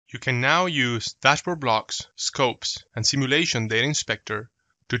You can now use dashboard blocks, scopes, and simulation data inspector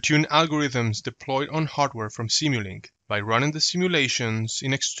to tune algorithms deployed on hardware from Simulink by running the simulations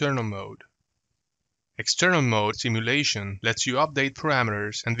in external mode. External mode simulation lets you update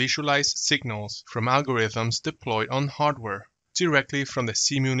parameters and visualize signals from algorithms deployed on hardware directly from the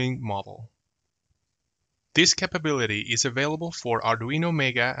Simulink model. This capability is available for Arduino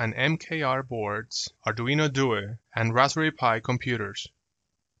Mega and MKR boards, Arduino Duo, and Raspberry Pi computers.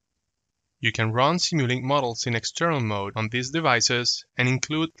 You can run Simulink models in external mode on these devices and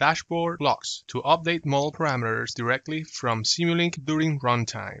include dashboard blocks to update model parameters directly from Simulink during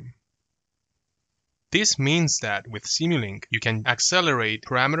runtime. This means that with Simulink, you can accelerate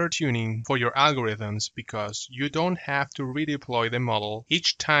parameter tuning for your algorithms because you don't have to redeploy the model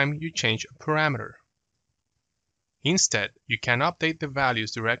each time you change a parameter. Instead, you can update the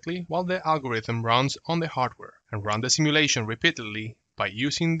values directly while the algorithm runs on the hardware and run the simulation repeatedly by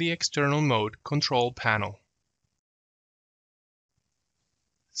using the external mode control panel.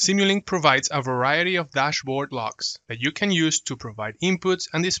 Simulink provides a variety of dashboard blocks that you can use to provide inputs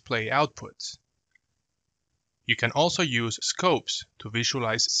and display outputs. You can also use scopes to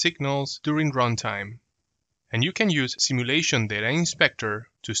visualize signals during runtime. And you can use Simulation Data Inspector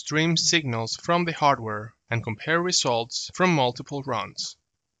to stream signals from the hardware and compare results from multiple runs.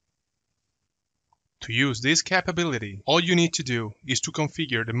 To use this capability, all you need to do is to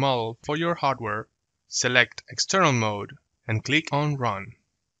configure the model for your hardware, select External Mode, and click on Run.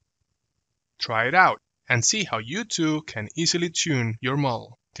 Try it out and see how you too can easily tune your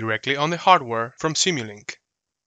model directly on the hardware from Simulink.